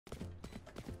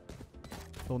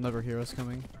They'll never hear us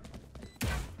coming.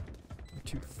 We're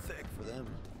too thick for them.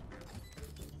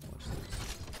 Watch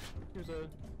this. Here's a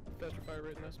faster fire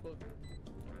rate in that spot.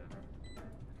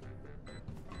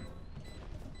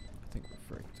 I think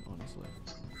we're fricked, honestly.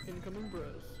 Incoming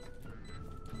bros.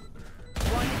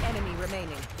 One enemy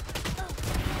remaining.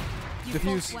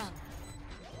 Diffuse. Well.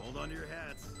 Hold on to your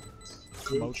hats.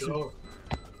 Good job.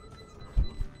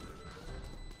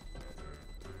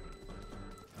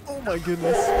 Oh my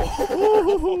goodness.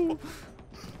 Oh.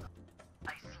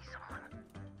 I see someone.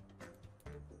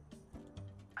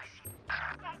 I see.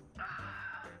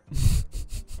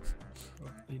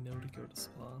 They know to go to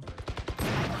spawn.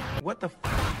 What the f?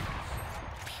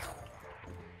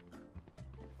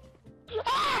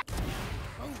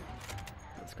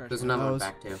 There's another one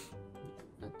back too.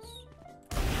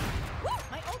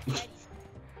 My ult ready.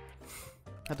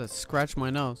 Had to scratch my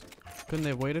nose. Couldn't they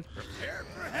have waited? Prepare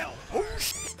for hell. Oh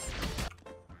shit.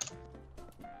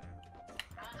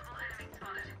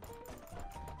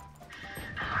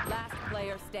 Last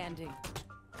player standing.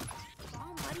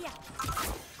 Somebody out.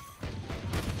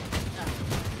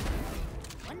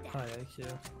 One down. Hi,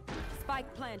 IQ.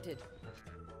 Spike planted.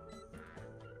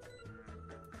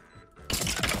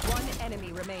 One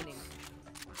enemy remaining.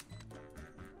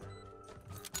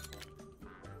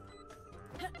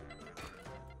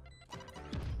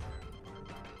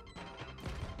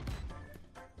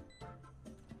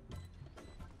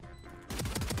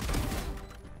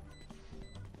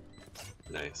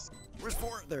 Nice. Where's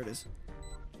 4? There it is.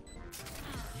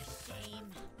 Shame.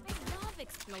 I love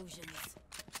explosions.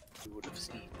 You would have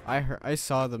seen. I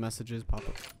saw the messages pop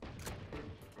up.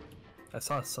 I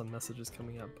saw some messages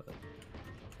coming up, but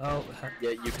oh Yeah,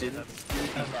 you didn't see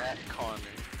that, Connor.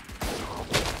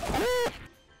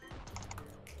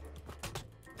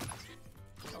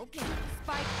 Okay.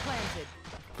 Spike planted.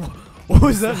 What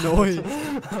was that noise?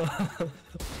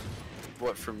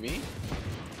 What, for me?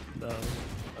 no.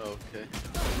 Oh, okay.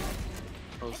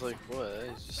 I was like, what?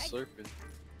 He's just slurping.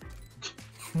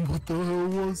 What the hell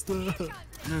was that?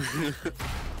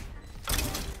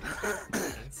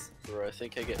 Nice. Bro, I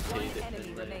think I get One paid at enemy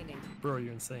midnight. remaining. Bro,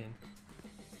 you're insane.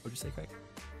 What'd you say, Craig?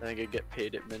 I think I get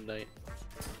paid at midnight.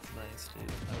 Nice, dude.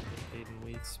 I haven't been paid in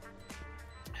weeks.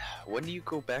 When do you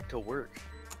go back to work?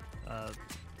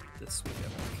 This week I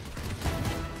think.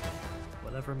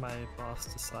 Whenever my boss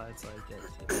decides I get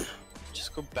to.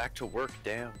 Just go back to work,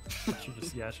 damn. I should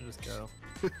just go.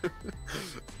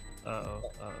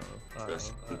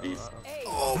 Rest in peace. Hey.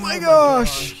 Oh my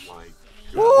gosh! My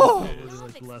Whoa! Literally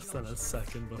like less than a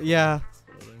second before Yeah.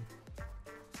 exploding.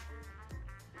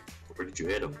 Where did you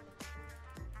hit him?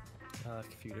 A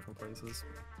few different places.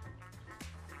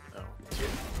 Oh,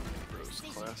 Bros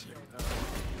classic.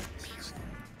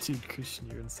 Dude, Christian,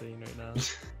 you're insane right now.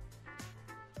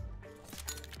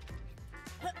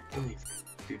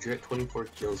 Dude, you're at 24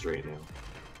 kills right now.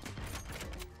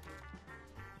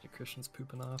 Your Christian's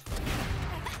pooping off.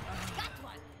 Got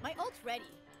one. My ult's ready.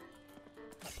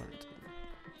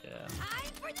 Yeah.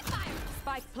 Time for the fire.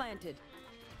 Spike planted.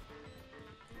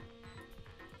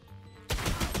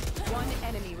 One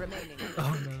enemy remaining.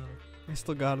 Oh no. I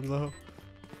still got him though.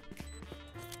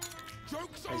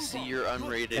 I see your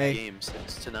unrated Hey. game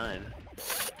 6 to 9.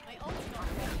 My ult's not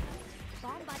ready.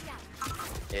 Bomb buddy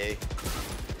out. Hey,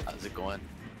 how's it going?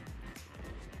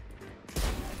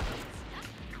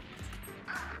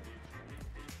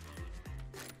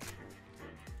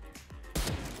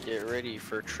 Get ready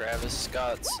for Travis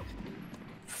Scott's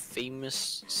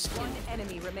famous skin One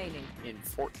enemy remaining. in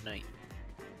Fortnite.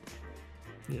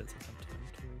 Yeah, it's enough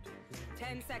time to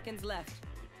 10 seconds left.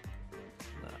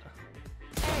 Nah.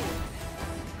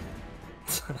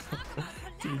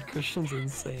 Dude, Christian's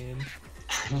insane.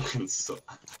 So,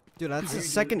 Dude, that's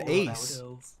his second ace.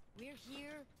 Kills. We're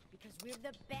here because we're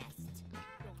the best.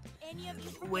 Don't any of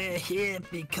you We're here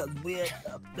because we're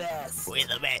the best. We're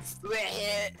the best. We're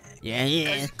here.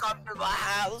 Yeah. Come to my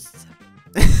house.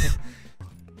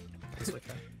 It's okay.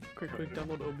 Quick,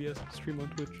 download OBS, stream on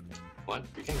Twitch. what?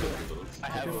 You can't go through those. I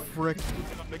have a Frick.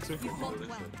 you fought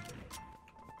well.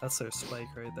 That's their spike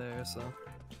right there, so.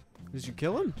 Did you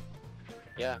kill him?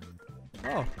 yeah.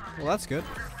 Oh, well that's good.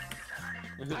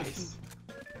 Nice.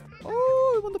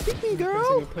 Oh, you want to pick me, I'm girl?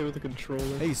 gonna play with the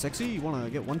controller. Hey, sexy, you wanna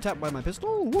get one tap by my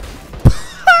pistol? Whoop.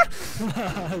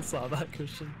 I saw that,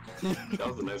 Christian. That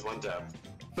was a nice one tap.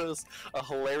 That was a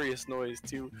hilarious noise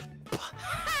too.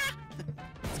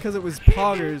 It's because it was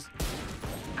poggers.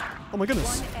 Oh my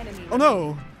goodness. One enemy Oh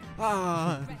no.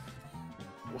 Ah.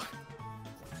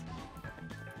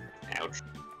 Ouch.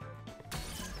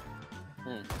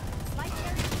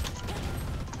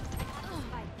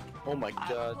 Oh my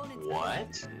god.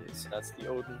 What? Jeez, that's the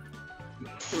Odin. No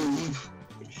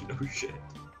shit.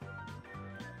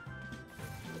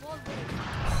 Wall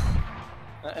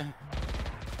raised.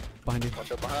 Behind you.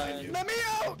 Watch out behind. Let me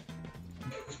out!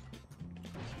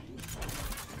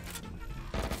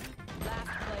 Last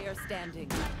player standing.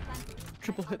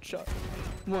 Triple headshot.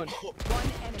 1, One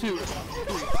enemy. 2,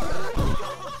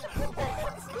 3.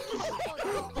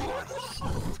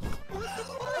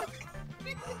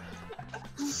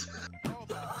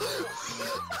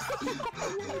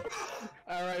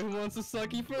 Alright, who wants to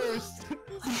sucky first?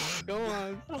 Go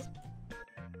on. Oh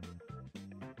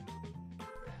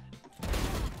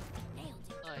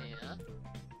yeah.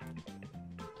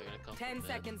 They're gonna come 10 from mid,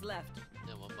 seconds left.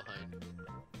 then one behind.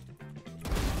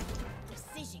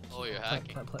 Precision. Oh, you're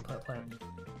Plant, hacking. plant.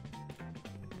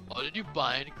 Oh, did you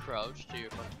bind crouch to your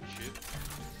fucking shoot?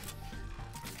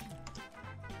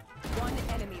 One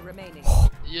enemy remaining.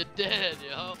 You did,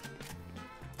 yo.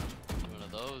 One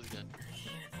of those guys.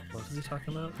 What is he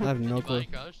talking about? I have Did no you clue.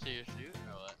 bind crouch to your shoot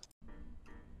or what?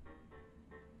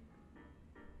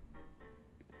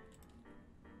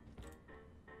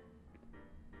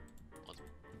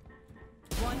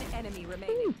 One enemy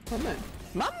remaining. My man.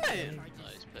 My man!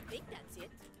 Nice I pick. think that's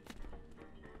it.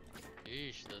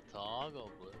 Yeesh, the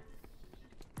toggle blue.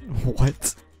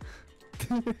 What?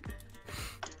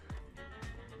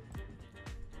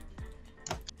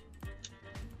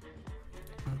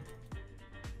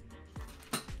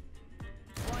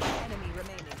 One enemy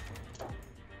remaining.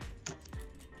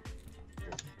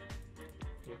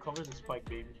 Yeah, cover the spike,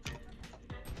 baby.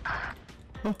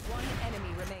 One enemy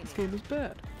remaining. This game is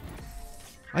bad.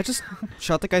 I just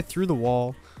shot the guy through the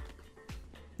wall.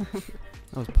 That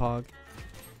was Pog.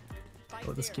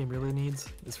 What this game really needs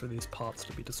is for these pots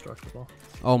to be destructible.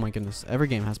 Oh my goodness. Every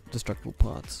game has destructible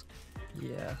pots.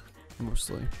 Yeah.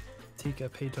 Mostly. Take a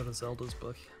page out of Zelda's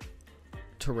book.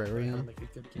 Terraria. Make a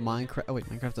good game. Minecraft. Oh wait,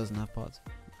 Minecraft doesn't have pots.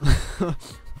 Yes,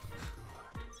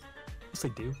 they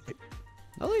do.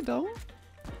 No, they don't.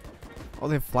 Oh,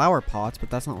 they have flower pots, but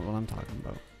that's not what I'm talking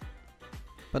about.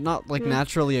 But not like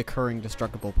naturally occurring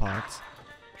destructible pots.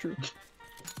 True.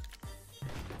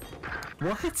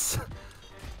 What?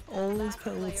 All those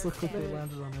pellets look like they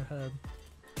landed on her head.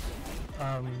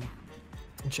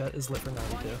 Jet is lit for One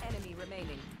 92. enemy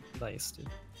remaining. Nice, dude.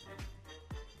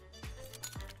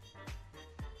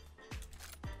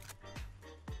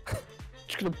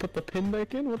 Just gonna put the pin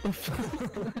back in? What the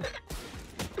fuck?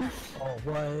 Oh,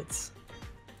 what?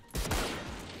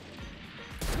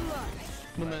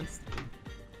 My man.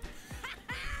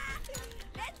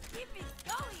 Let's keep it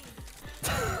going.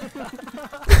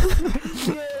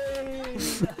 Yay!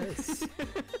 Nice.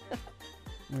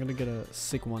 I'm gonna get a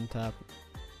sick one tap.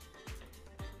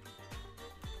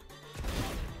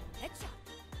 Headshot.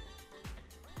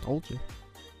 Told you.